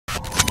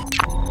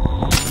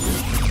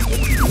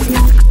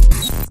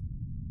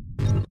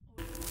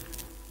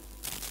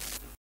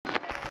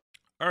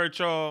right,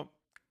 y'all.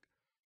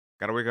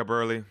 Gotta wake up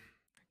early.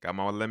 Got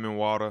my lemon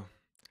water.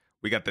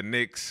 We got the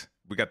Knicks.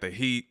 We got the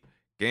Heat.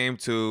 Game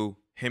 2.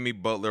 Jimmy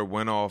Butler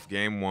went off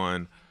game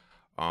 1.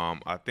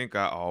 I think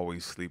I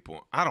always sleep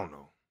on. I don't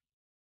know.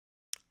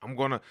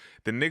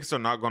 The Knicks are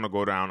not gonna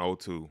go down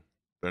 0-2.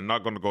 They're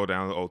not gonna go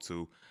down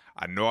 0-2.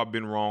 I know I've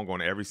been wrong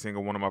on every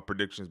single one of my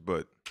predictions,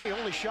 but he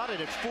only shot it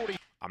at 40.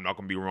 I'm not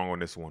gonna be wrong on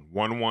this one.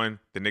 1-1.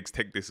 The Knicks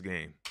take this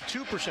game.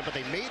 2%, but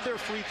they made their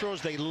free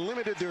throws. They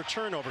limited their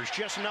turnovers,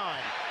 just 9.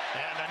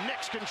 And the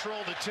Knicks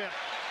control the tip.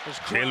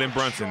 Jalen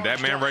Brunson,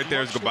 that man right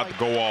there is about to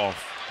go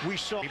off. We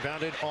saw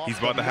he's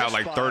about to have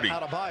like 30,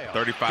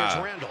 35.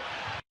 Here's Randall.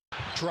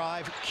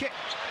 Drive, kick.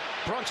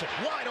 Brunson,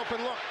 wide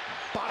open look.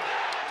 Bottom.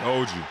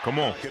 Told you. Come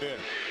on.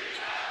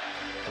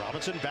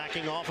 Robinson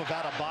backing off of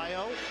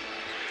Adebayo.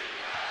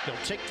 He'll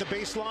take the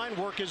baseline,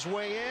 work his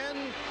way in.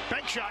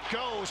 Bank shot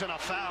goes, and a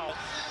foul.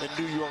 And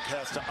New York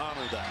has to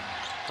honor that.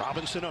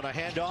 Robinson on a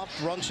handoff.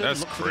 Brunson.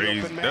 That's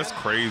crazy. That's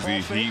crazy.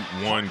 He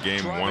won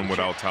game 1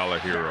 without Tyler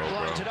Hero,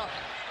 bro.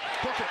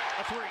 Book it,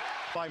 a 3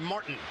 by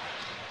Martin.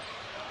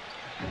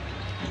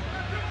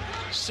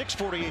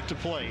 6:48 to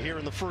play here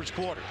in the first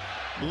quarter.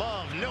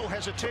 Love, no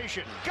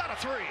hesitation. Got a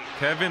 3.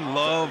 Kevin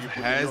Love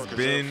has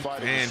been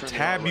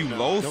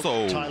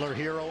fantabuloso. Tyler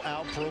Hero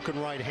out,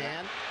 broken right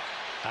hand.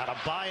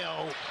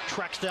 Adebayo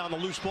tracks down the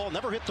loose ball.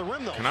 Never hit the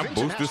rim, though. Can I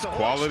boost this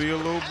quality a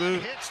little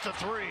bit? Hits the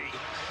 3.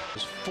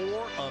 It's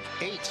 4 of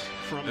 8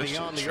 from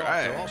beyond the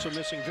arc. They're also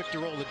missing Victor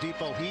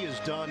Oladipo. He is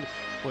done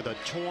with a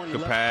torn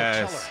left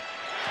patella.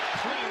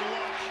 Clean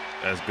look.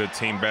 That's good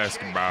team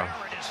basketball.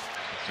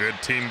 Good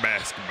team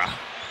basketball.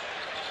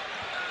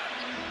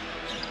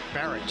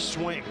 Barrett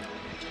swing.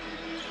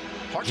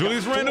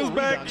 Julius Randle's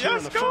back.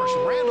 Let's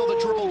go. Randle the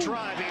dribble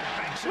drive.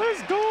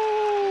 Let's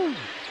go.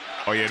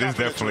 Oh yeah, they're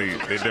definitely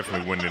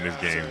winning this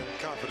game.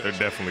 They're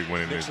definitely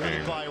winning this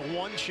game. By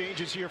 1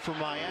 changes here for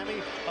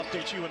Miami.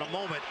 Update you in a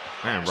moment.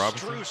 Man,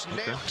 Robinson.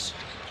 Okay.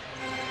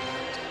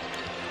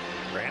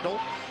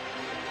 Randle,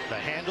 the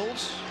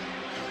handles,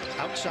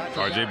 outside.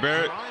 R.J.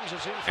 Barrett,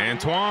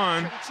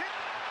 Antoine.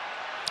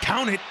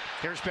 Count it.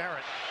 Here's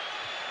Barrett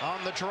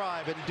on the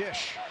drive and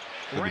dish.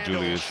 Look at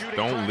Julius.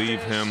 Don't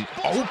leave him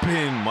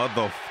open,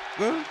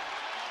 motherfucker.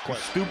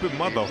 Stupid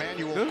mother.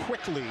 Emmanuel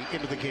quickly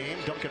into the game.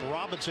 Duncan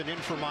Robinson in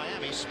for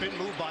Miami. Spin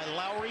move by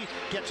Lowry.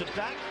 Gets it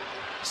back.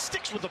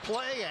 Sticks with the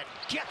play and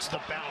gets the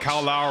bounce.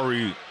 Kyle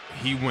Lowry,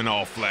 he went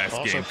off last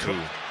game too.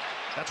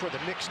 That's where the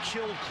Knicks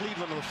killed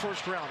Cleveland in the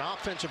first round.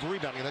 Offensive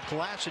rebounding, the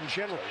glass in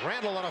general.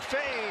 Randle on a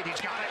fade. He's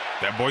got it.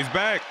 That boy's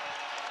back.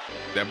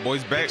 That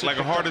boy's back like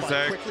a heart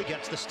attack. Quickly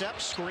gets the step,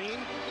 screen.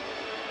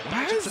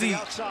 Why is he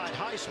outside?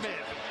 Highsmith.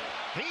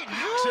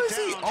 How is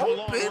he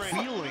open?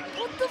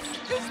 What the f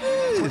is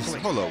this?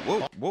 Hold up.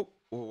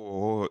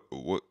 Whoa.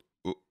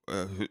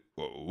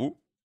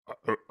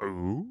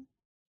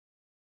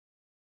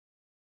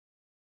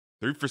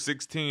 3 for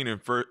 16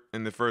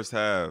 in the first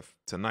half.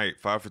 Tonight,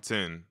 5 for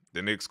 10.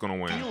 The Knicks gonna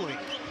win.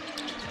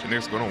 The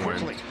Knicks gonna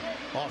win.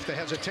 Off the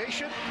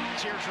hesitation.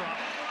 Teardrop.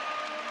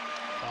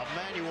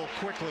 Emmanuel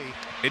quickly.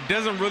 It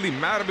doesn't really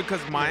matter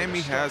because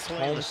Miami has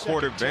home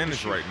court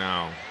advantage right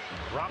now.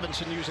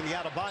 Robinson using the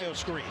Adebayo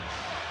screen.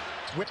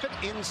 Whip it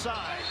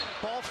inside.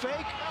 Ball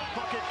fake.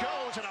 Bucket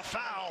goes and a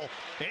foul.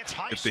 It's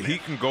Highsmith. If the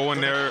Heat can go in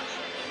there,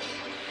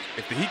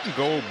 if the Heat can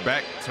go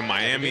back to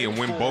Miami and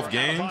win both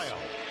games,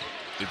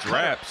 it's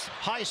wraps.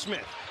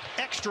 Highsmith.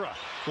 Extra.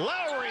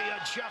 Lowry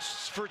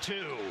adjusts for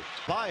 2.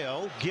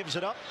 Bio gives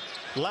it up.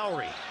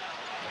 Lowry.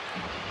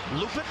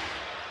 Loop it.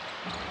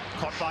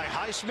 Caught by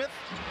Highsmith.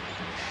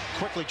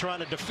 Quickly trying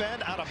to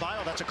defend.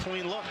 Adebayo. That's a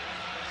clean look.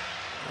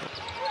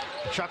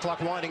 Shot clock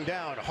winding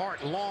down.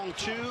 Hart long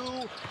 2.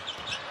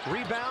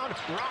 Rebound.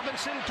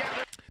 Robinson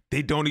gathered.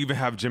 They don't even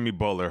have Jimmy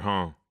Butler,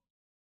 huh?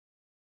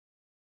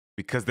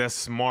 Because that's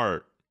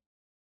smart.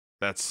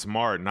 That's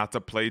smart not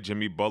to play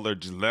Jimmy Butler.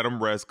 Just let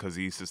him rest because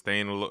he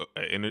sustained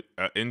an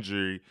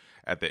injury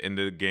at the end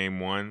of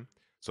game 1.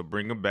 So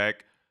bring him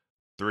back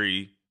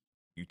 3.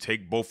 You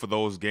take both of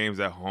those games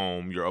at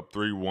home. You're up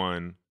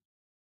 3-1.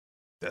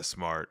 That's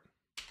smart.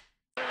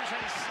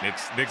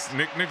 Knicks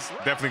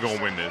definitely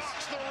gonna win this.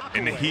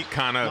 And the Heat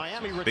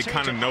they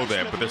kind of know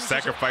that, but they're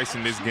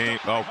sacrificing this game.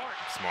 Oh,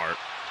 smart.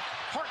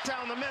 Hart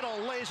down the middle,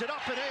 lays it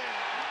up and in.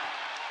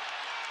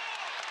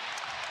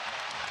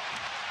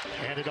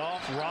 Handed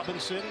off,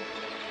 Robinson.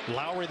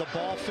 Lowry the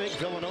ball fake.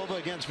 Villanova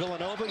against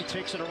Villanova. He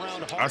takes it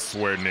around Hart. I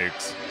swear,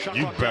 Knicks,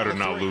 you better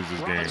not lose this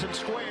game.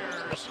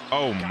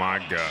 Oh my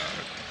God.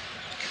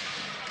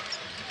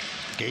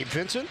 Gabe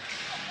Vincent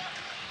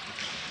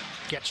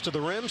gets to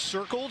the rim,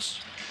 circles.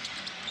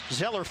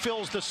 Zeller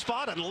fills the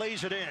spot and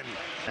lays it in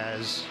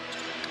as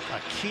a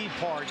key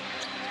part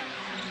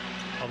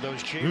of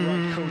those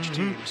J-Rod coach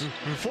teams.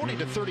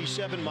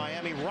 40-37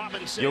 Miami.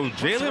 Robinson. Yo,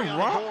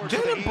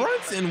 Jalen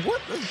Brunson,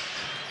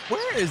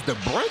 where is the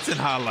Brunson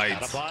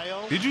highlights?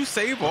 Adebayo, did you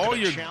save all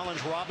your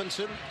challenge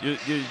Robinson?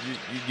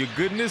 Your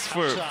goodness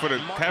for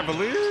the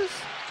Cavaliers?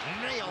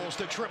 Nails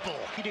the triple.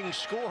 Leading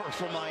scorer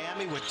for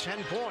Miami with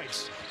 10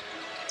 points.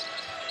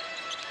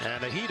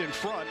 And the Heat in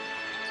front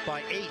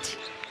by 8.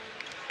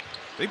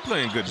 They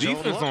playing good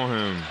defense on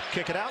him.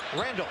 Kick it out.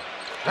 Randall.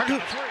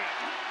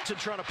 Three.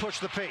 Trying to push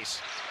the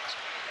pace.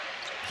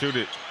 Shoot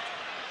it.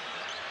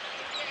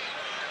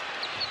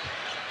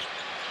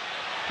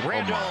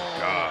 Randall. Oh my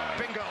God.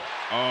 Bingo.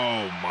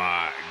 Oh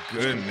my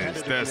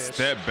goodness. That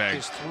step back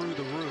is through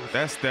the roof.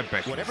 That step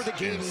back Whatever the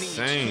game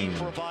insane. needs,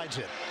 he provides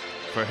it.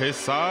 For his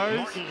size.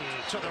 Martin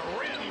to the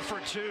rim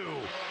for two.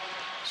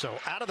 So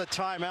out of the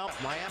timeout,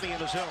 Miami in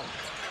the zone.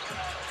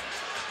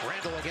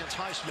 Randall against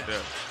Highsmith.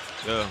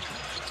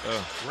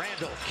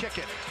 Randall kick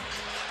it.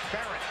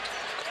 Barrett.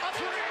 A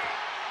three.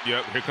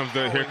 Yep, here comes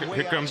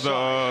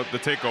the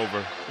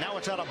takeover. Now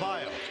it's out of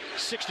Bio.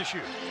 6 to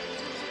shoot.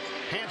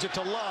 Hands it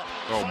to Love.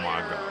 Oh my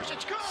God.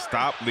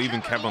 Stop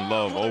leaving Kevin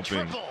Love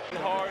open.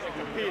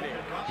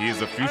 He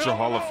is a future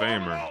Hall of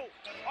Famer.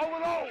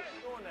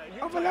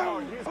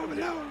 Overload.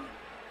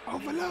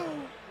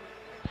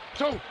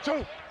 Two.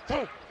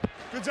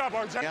 Good job,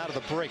 RJ. Out of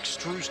the break,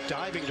 Strus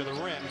diving to the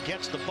rim,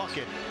 gets the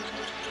bucket.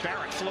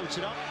 Barrett floats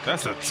it up.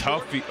 That's a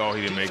toughie. Oh,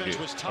 he didn't make it.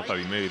 I thought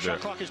he made that. Shot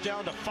clock is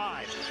down to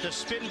 5. The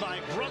spin by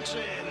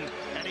Brunson,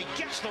 and he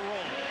gets the roll.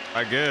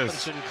 I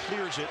guess. Brunson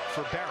clears it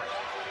for Barrett.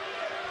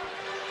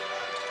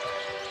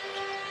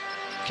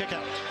 Kick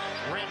out.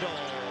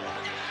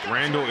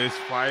 Randall is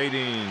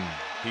fighting.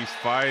 He's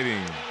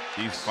fighting.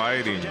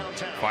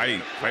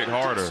 Fight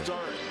harder.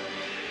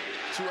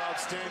 Two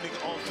outstanding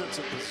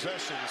offensive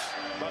possessions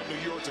by New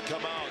York to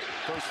come out.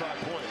 First 5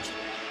 points.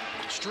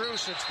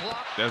 Strus, it's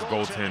blocked. That's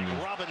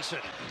goaltending. Robinson.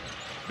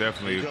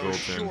 Definitely a goes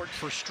goaltending. Short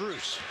for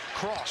Strus.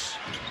 Cross.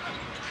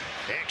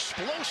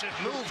 Explosive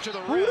move to the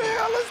rim. Who the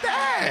hell is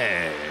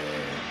that?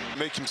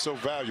 Make him so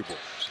valuable.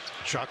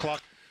 Shot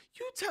clock.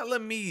 You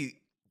telling me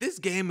this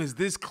game is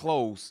this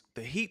close?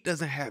 The Heat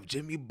doesn't have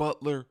Jimmy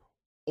Butler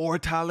or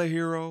Tyler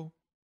Hero?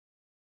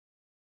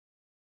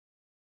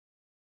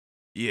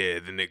 Yeah,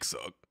 the Knicks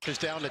suck. Is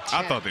down to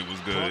 10. I thought they was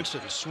good.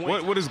 Brunson,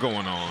 What is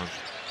going on?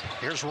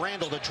 Here's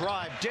Randall, the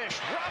drive, dish.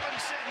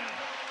 Robinson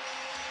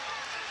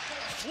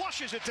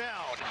flushes it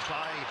down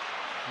by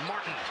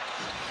Martin.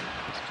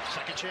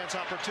 Second chance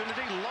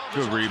opportunity. Love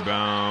Good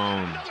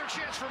rebound. Another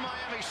chance for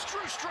Miami.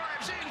 Strus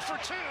drives in for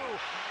 2.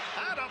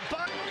 Out of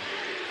butt.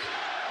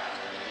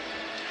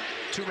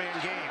 Two-man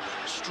game.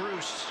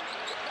 Strus.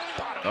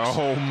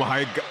 Oh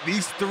my God,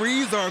 these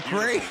threes are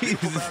crazy.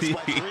 We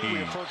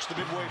approach the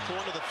midway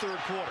point of the third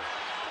quarter.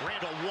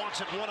 Randall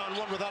wants it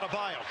one-on-one without a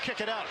bio.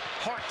 Kick it out.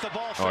 Hart the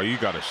ball. Oh, you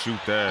gotta shoot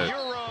that.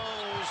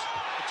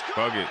 Euros.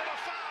 Bug it.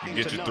 You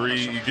get your three.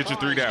 You get your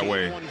three that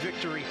way. One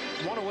victory,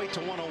 108 to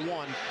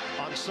 101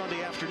 on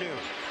Sunday afternoon.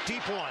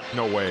 Deep one.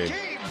 No way.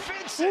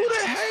 Who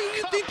the hell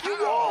you think you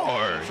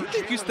are? You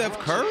think you Steph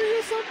Curry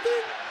or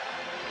something?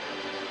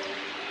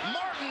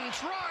 Martin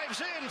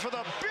drives in for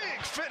the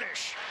big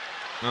finish.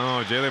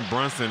 Oh, Jalen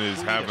Brunson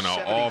is having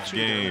an off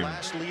game. Their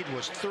last lead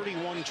was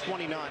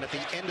 31-29 at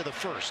the end of the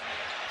first.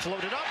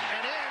 Floated up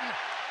and in.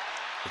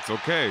 It's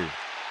okay.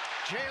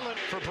 Jalen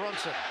for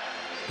Brunson.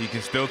 He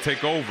can still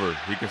take over.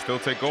 He can still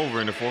take over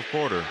in the fourth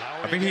quarter.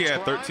 I think he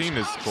had 13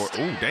 this quarter.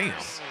 Oh, damn.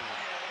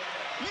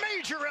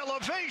 Major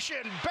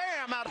elevation.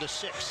 Bam, out of the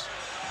 6.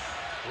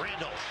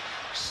 Randall.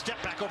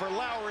 Step back over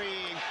Lowry.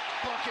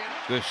 Bucket.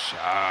 Good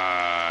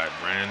shot,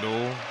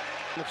 Randall.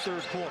 The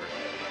third quarter.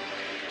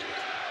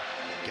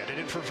 Get it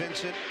in for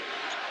Vincent.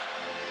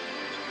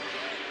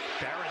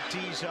 Barrett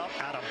tees up.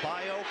 Out of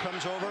Bio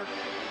comes over.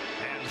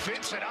 And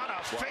Vincent on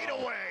a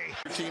fadeaway.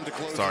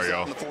 Sorry,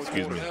 y'all.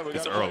 Excuse me.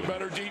 It's early.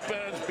 Better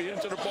defense. Be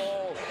into the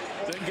ball.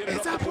 Then get it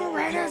It's up a the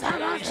Raiders.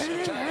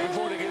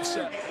 before they get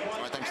set.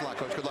 All right, thanks a lot,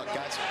 Coach. Good luck,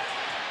 guys.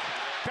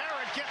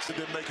 Barrett gets it.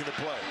 Didn't making the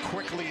play.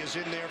 Quickly is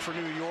in there for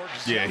New York.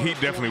 Yeah, he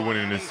definitely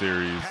winning this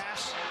series.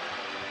 Pass.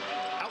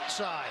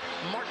 Outside.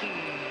 Martin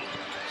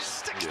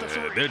sticks the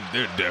Yeah, three.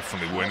 they're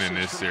definitely winning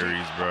this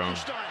series, bro.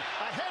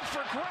 Ahead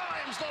for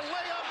Grimes, the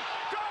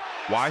layup. Goes.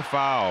 Why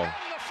foul? And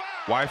the foul.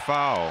 Why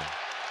foul?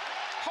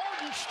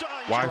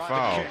 Hardenstein Why driving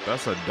foul? kick.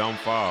 That's a dumb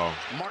foul.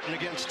 Martin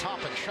against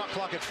Toppin. Shot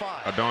clock at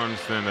 5. I don't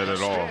understand that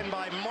at all. Stand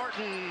by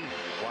Martin.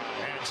 Wow.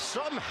 And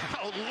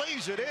somehow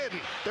lays it in.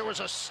 There was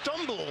a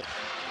stumble.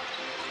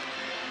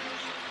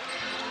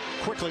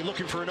 Quickly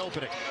looking for an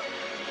opening.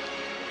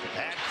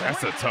 And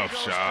That's a quickly tough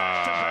goes shot.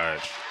 back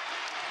to back.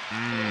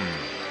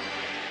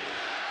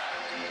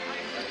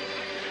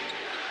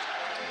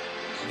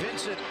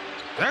 Vincent.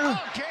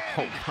 Ah. Again.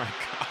 Oh my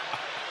God.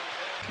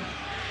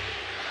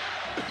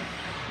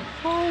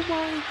 Oh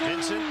my God.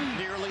 Vincent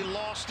nearly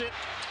lost it.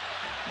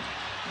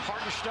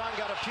 Hardenstein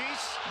got a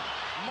piece.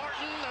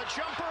 Martin, a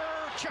jumper.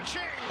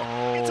 Cha-ching.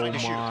 Oh Inside to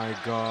shoot. my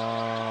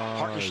God.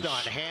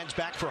 Hardenstein, hands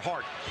back for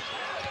Hart.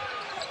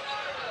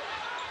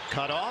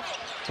 Cut off.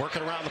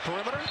 Working around the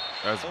perimeter.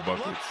 That's Open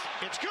buckets. look.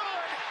 It's good.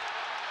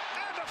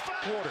 And a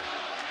foul. Quarter.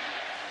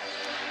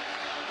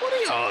 What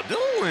are y'all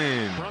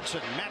doing?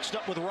 Brunson matched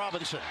up with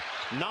Robinson.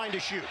 9 to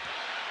shoot.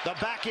 The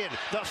back end.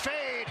 The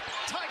fade.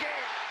 Tie game.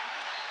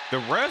 The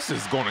refs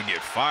is going to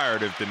get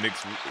fired if the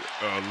Knicks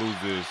lose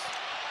this.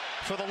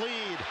 For the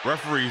lead.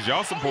 Referees,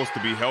 y'all supposed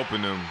to be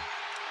helping them.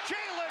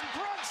 Jalen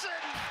Brunson.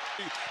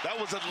 That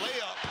was a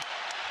layup.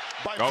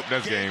 By Oh,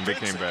 that's game. They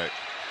Vincent. came back.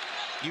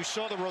 You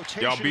saw the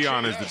rotation. Y'all be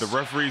honest, did the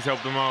referees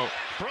help them out?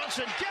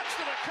 Brunson gets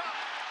to the cup.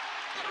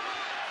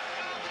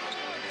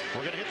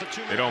 We're gonna hit the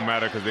 2-minute. It don't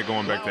matter because they're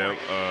going back to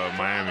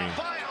Miami.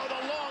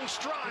 The long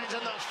strides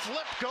and the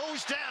flip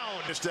goes down.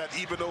 It's that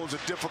even though it's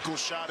a difficult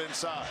shot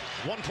inside.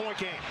 1-point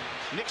game.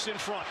 Knicks in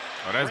front.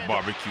 Oh, that's Randall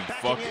barbecue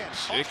backing fucking in.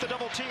 chicken. Off the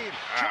double team.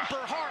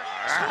 Jumper hard.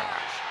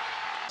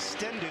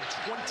 Extended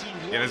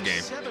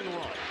 21-7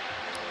 run.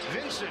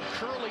 Vincent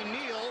Curly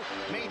Neal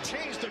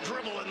maintains the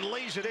dribble and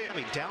lays it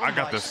in. Down I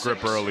got by the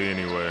script 6. early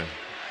anyway.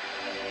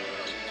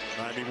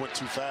 Miami went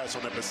too fast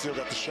on that, but still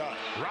got the shot.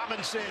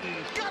 Robinson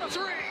got a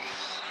 3.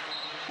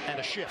 And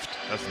a shift.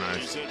 That's He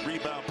nice. said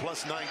rebound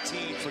plus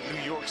 19 for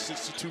New York,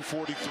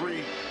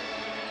 62-43.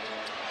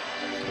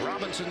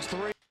 Robinson's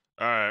 3.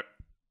 All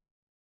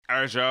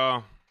right,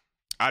 y'all.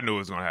 I knew it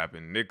was gonna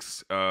happen.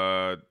 Knicks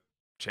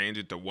changed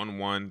it to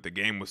 1-1. The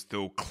game was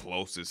still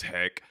close as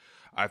heck.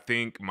 I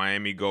think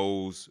Miami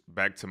goes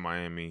back to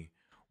Miami,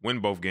 win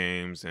both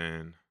games,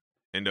 and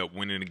end up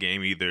winning the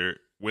game, either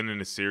winning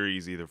the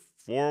series either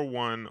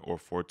 4-1 or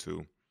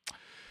 4-2.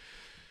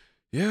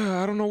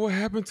 Yeah, I don't know what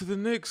happened to the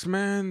Knicks,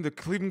 man. The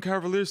Cleveland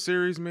Cavaliers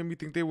series made me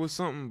think they was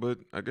something, but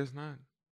I guess not.